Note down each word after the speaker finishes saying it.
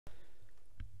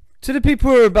To the people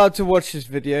who are about to watch this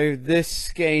video,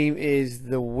 this game is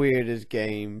the weirdest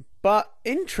game, but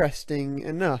interesting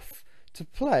enough to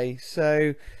play.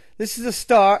 So, this is the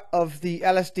start of the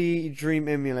LSD Dream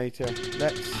emulator.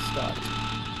 Let's start.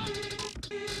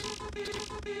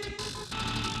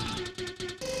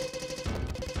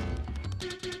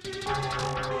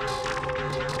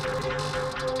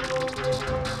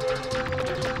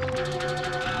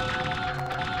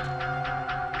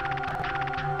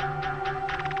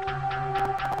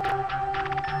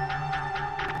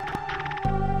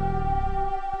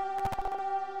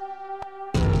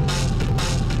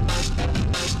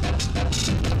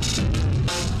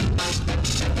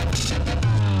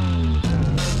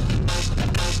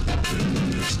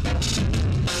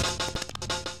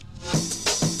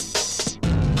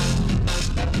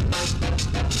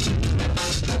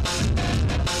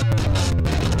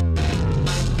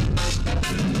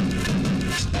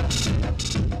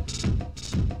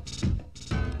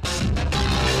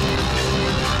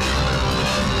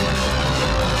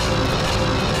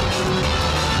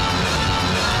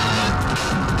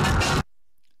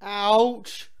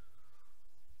 Ouch.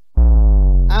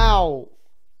 Ow.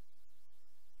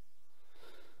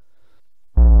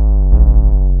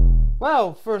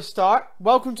 Well, for a start,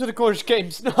 welcome to the Cornish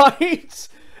Games Night.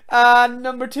 And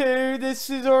number two, this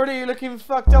is already looking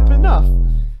fucked up enough.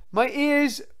 My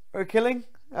ears are killing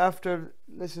after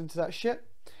listening to that shit.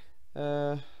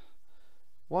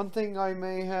 One thing I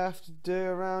may have to do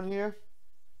around here.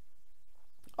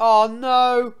 Oh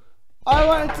no! I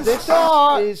wanted to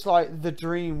start. This is like the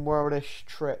dream worldish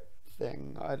trip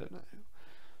thing. I don't know.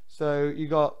 So you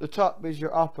got the top is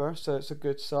your upper, so it's a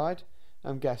good side,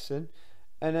 I'm guessing,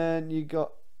 and then you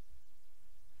got.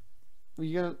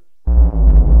 You're gonna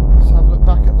let's have a look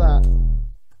back at that.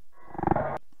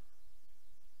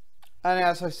 And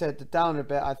as I said, the downer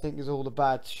bit I think is all the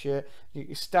bad shit. You get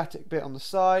your static bit on the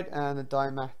side and the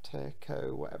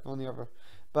dynamico whatever on the other.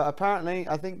 But apparently,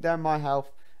 I think they're my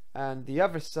health. And the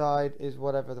other side is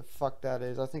whatever the fuck that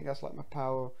is. I think that's like my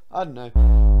power. I don't know.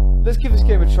 Let's give this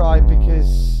game a try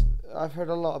because I've heard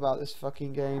a lot about this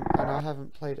fucking game and I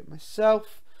haven't played it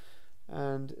myself.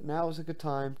 And now is a good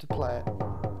time to play it.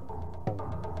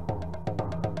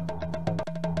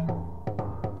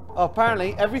 Oh,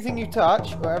 apparently everything you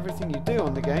touch or everything you do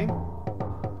on the game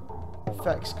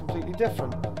affects completely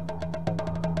different.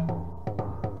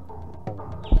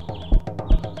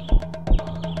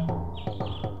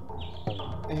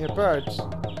 I hear birds.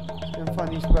 Let's go and find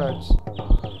these birds.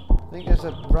 I think there's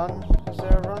a run. Is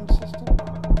there a run system?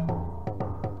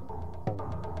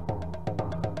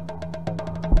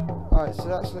 Alright, so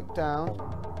let's look down.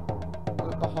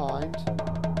 Look behind.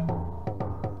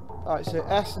 Alright, so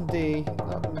S and D,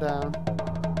 up and down.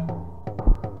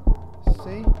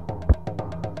 See?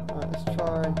 Alright, let's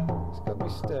try. It's got to be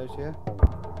stairs here.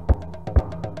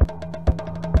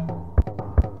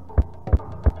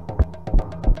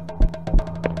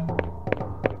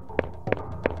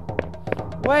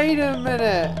 Wait a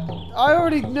minute! I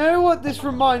already know what this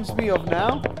reminds me of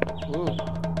now. Ooh.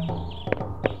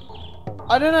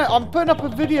 I don't know. I'm putting up a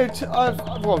video.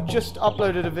 Well, just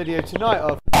uploaded a video tonight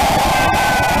of.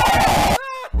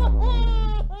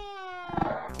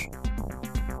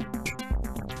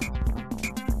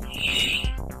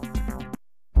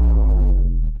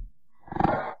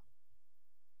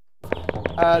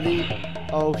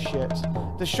 Oh shit.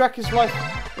 The Shrekker's life.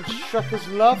 The Shrekker's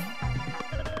love.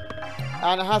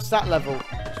 And it has that level,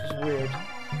 which is weird.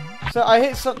 So I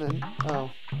hit something. Oh.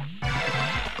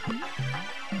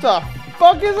 What the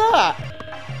fuck is that?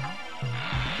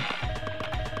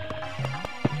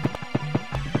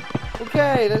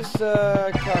 Okay, let's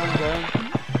carry on going.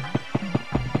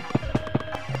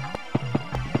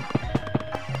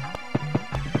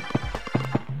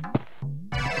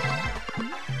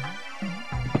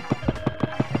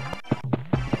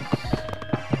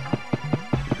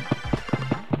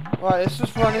 Right, let's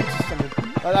just run into something.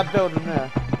 Like that building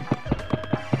there.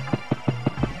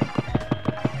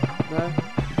 No?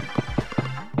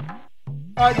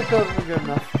 Alright, the building was good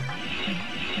enough.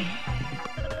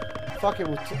 Fuck it,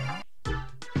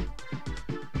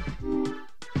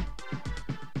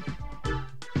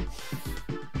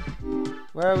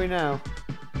 where are we now?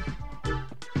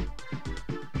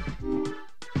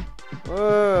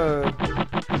 Whoa.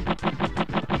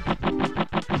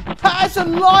 Ha! It's a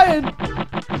lion!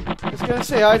 I was going to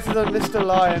say hi to the Mr.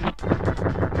 Lion.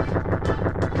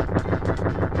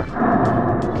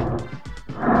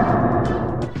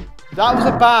 That was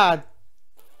a bad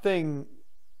thing.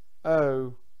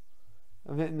 Oh.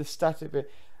 I'm hitting the static bit.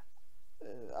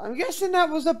 I'm guessing that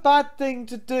was a bad thing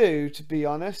to do, to be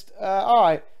honest.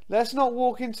 Alright, Let's not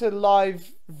walk into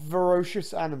live,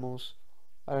 ferocious animals.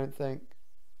 I don't think.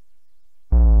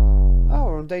 Oh,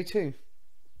 we're on day 2.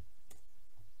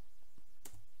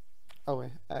 Oh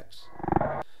wait, X.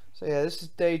 So yeah, this is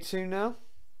day 2 now.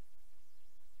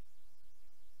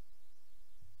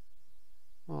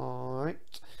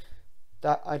 Alright.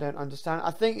 That I don't understand.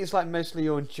 I think it's like mostly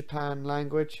all in Japan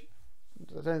language.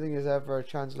 I don't think there's ever a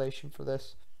translation for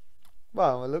this.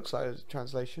 Well, it looks like there's a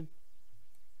translation.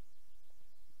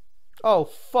 Oh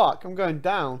fuck, I'm going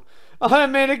down. I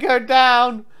didn't mean to go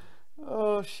down.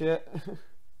 Oh shit.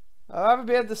 I'd rather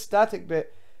be at the static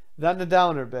bit than the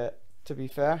downer bit, to be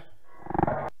fair.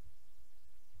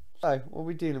 So, what are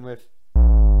we dealing with?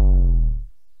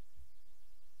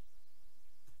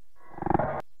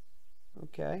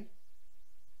 Okay.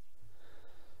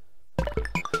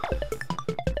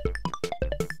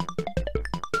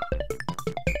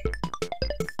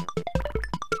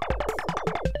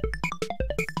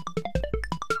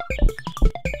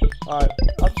 Alright,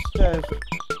 upstairs.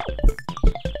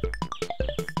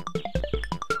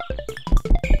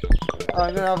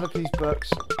 I'm gonna have a look at these books.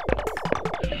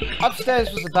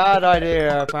 Upstairs was a bad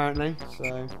idea, apparently,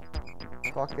 so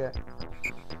fuck it.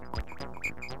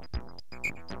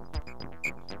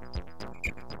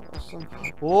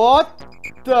 What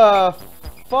the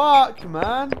fuck,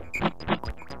 man? What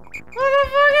the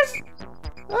fuck is?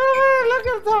 Oh, look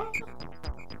at that!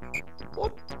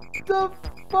 What the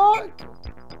fuck?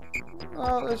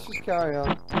 Oh, let's just carry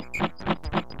on.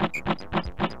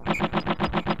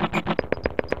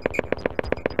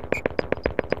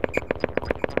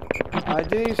 I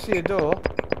do see a door.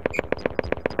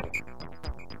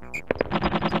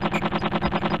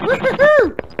 Woohoo!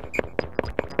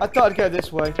 I thought I'd go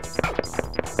this way.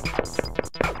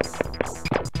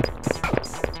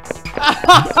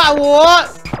 What?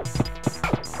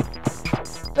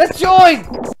 Let's join!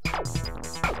 Woo!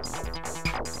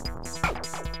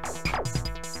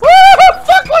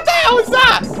 Fuck, what the hell is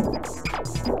that?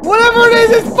 Whatever it is,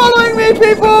 it's following me,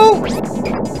 people!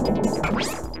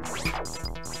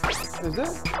 Is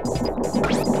it?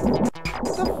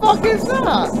 What the fuck is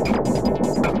that?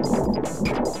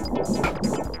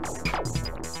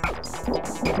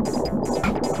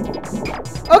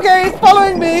 Okay, it's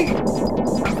following me!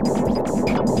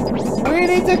 We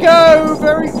need to go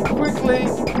very quickly.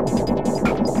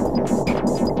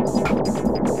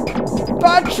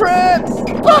 Bad trip!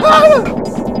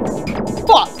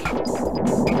 Fuck!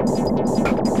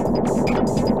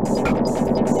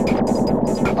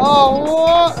 Oh,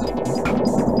 what?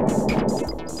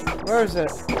 Where is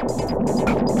it?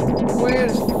 Weird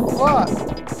as fuck.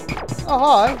 Oh,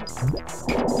 hi.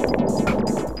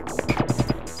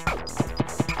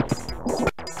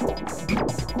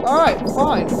 Alright,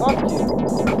 fine, fuck you.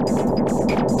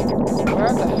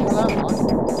 Where the hell am I?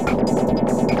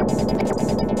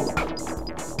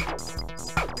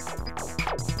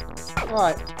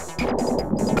 Right.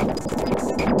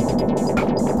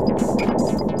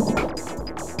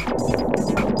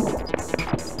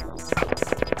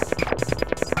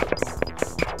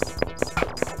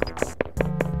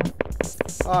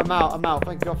 Oh, I'm out,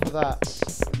 thank God for that.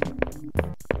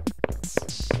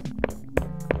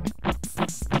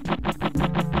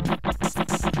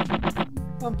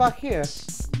 I'm back here.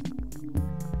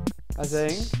 I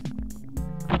think.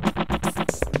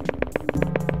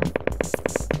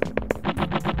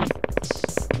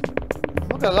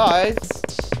 Look at lies.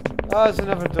 Oh, there's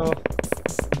another door.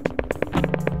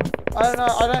 I don't know.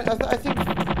 I think.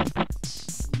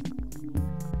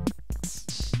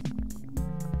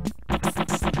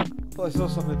 Oh, I saw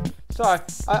something. Sorry.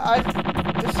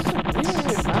 This is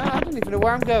weird, man. I don't even know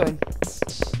where I'm going.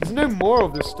 There's no moral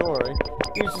of this story.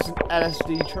 It was just an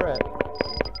LSD trip.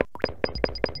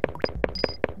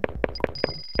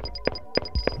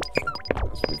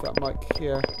 Let's move that mic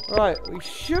here. Right, we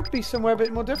should be somewhere a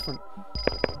bit more different.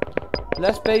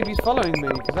 Less babies following me,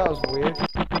 because that was weird.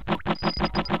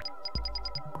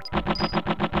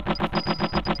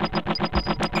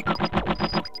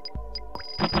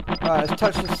 Alright, let's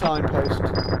touch the signpost.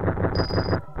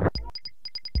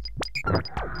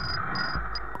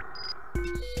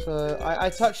 So, I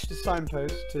touched the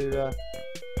signpost to,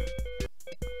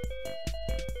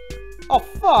 Oh,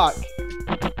 fuck!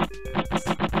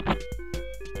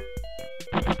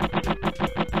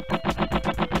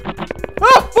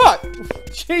 Oh, fuck!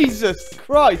 Jesus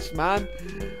Christ, man!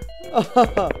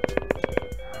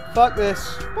 Fuck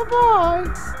this. Bye-bye!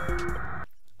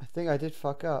 I think I did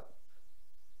fuck up.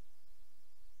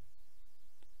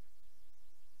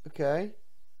 Okay.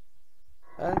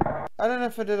 I don't know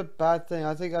if I did a bad thing.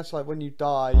 I think that's like when you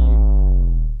die,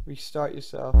 you restart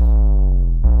yourself.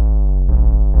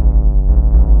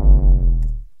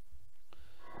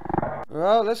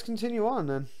 Well, let's continue on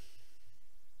then.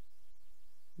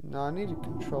 No, I need a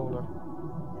controller,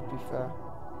 to be fair.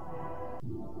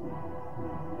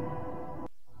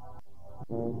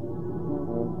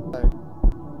 So,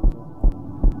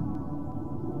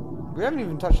 we haven't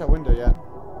even touched that window yet.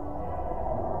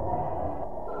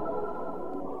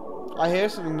 I hear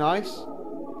something nice.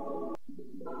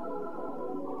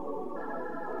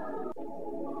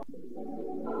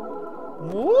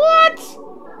 What?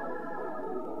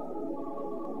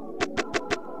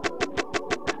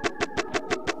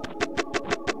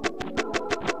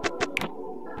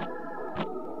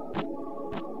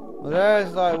 Well,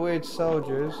 there's like weird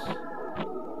soldiers.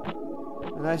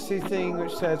 And I see a thing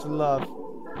which says love.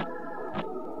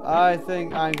 I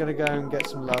think I'm gonna go and get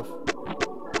some love.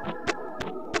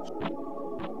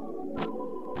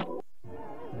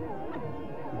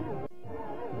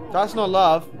 That's not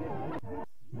love.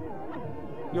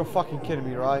 You're fucking kidding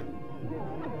me, right?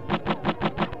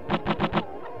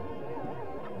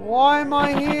 Why am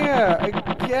I here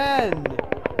again?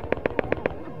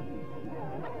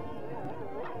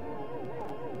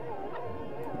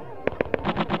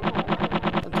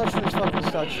 I'm touching this fucking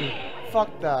statue.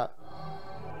 Fuck that.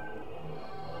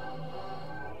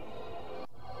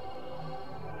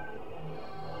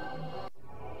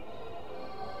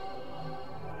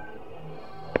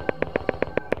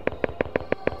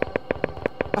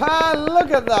 Ah,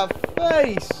 look at that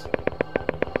face!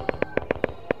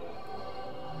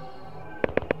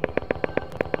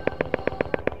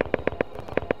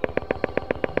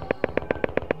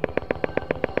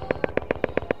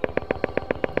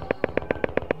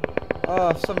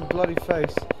 Oh, some bloody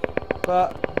face.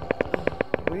 But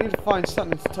we need to find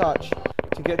something to touch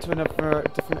to get to another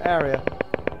different area.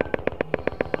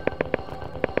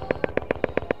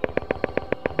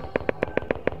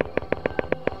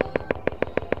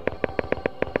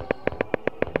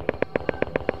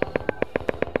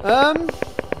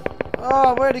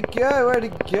 Oh, where'd it go? Where'd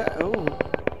it go?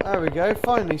 Oh, there we go.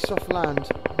 Finally, soft land.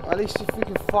 At least if we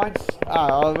can find...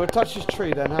 Ah, we'll touch this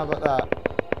tree then. How about that?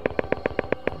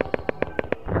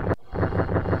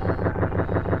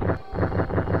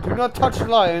 Do not touch the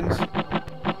lions.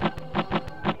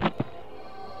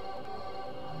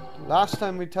 Last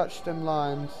time we touched them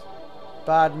lions,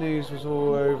 bad news was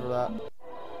all over that.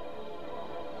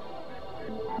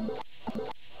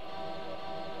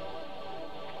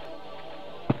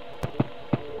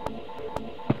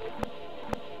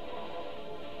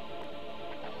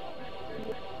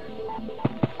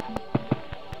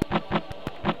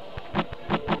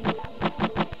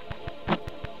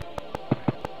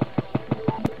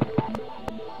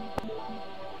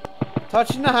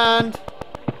 Touching the hand.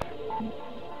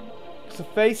 Cause the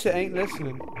face, it ain't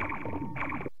listening.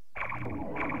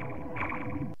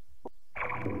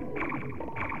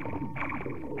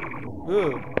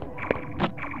 Ooh.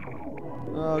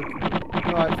 Oh,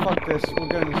 right, fuck this. We're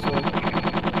going this way.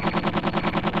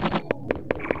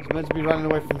 It's meant to be running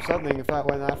away from something if that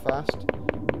went that fast.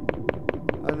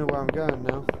 I don't know where I'm going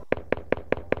now.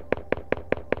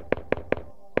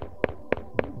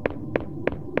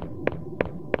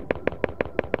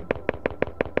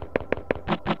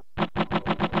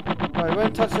 Right,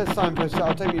 won't touch that signpost,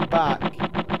 that'll take me back.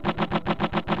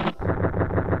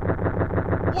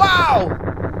 Wow!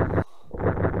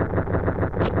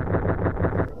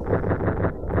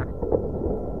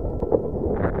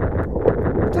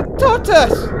 The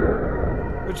tortoise!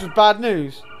 Which is bad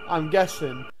news, I'm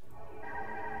guessing.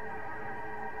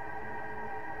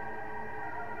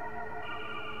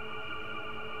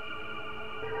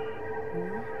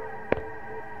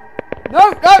 No,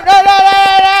 no, no, no, no,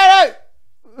 no,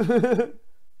 no!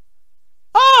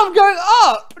 Oh, I'm going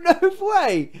up! No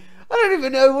way! I don't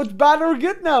even know what's bad or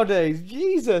good nowadays.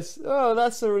 Jesus. Oh,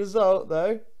 that's the result,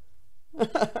 though.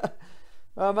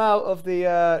 I'm out of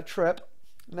the trip.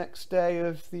 Next day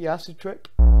of the acid trip.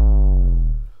 I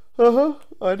know,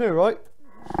 right?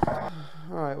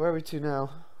 Alright, where are we to now?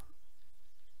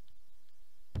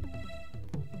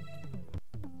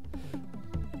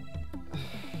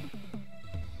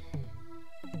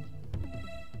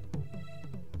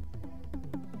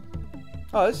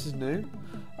 Oh, this is new.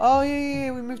 Oh,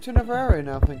 yeah, we moved to another area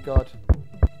now, thank God.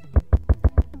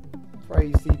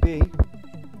 Praise thee be.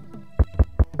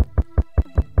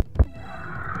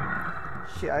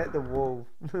 Shit, I hit the wall.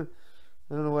 I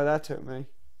don't know where that took me.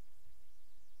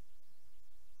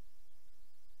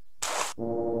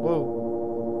 Whoa.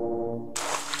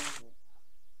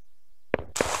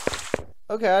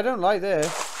 Okay, I don't like this.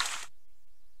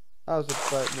 That was a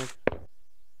bite me.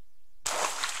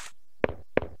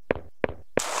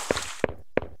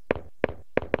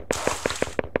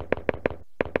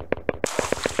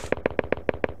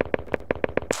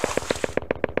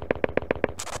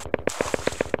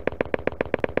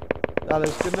 That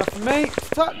looks good enough for me to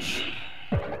touch.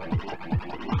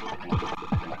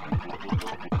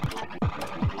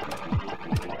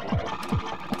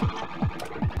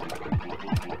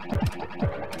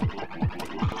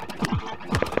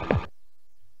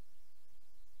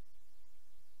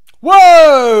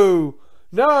 Whoa!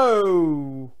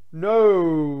 No!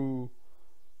 No!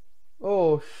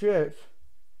 Oh shit.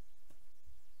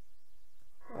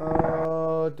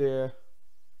 Oh dear.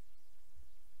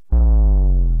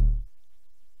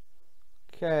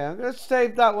 Okay, I'm going to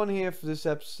save that one here for this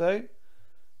episode.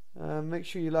 Make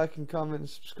sure you like and comment and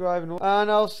subscribe, and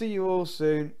I'll see you all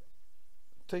soon.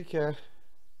 Take care.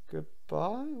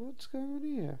 Goodbye. What's going on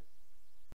here?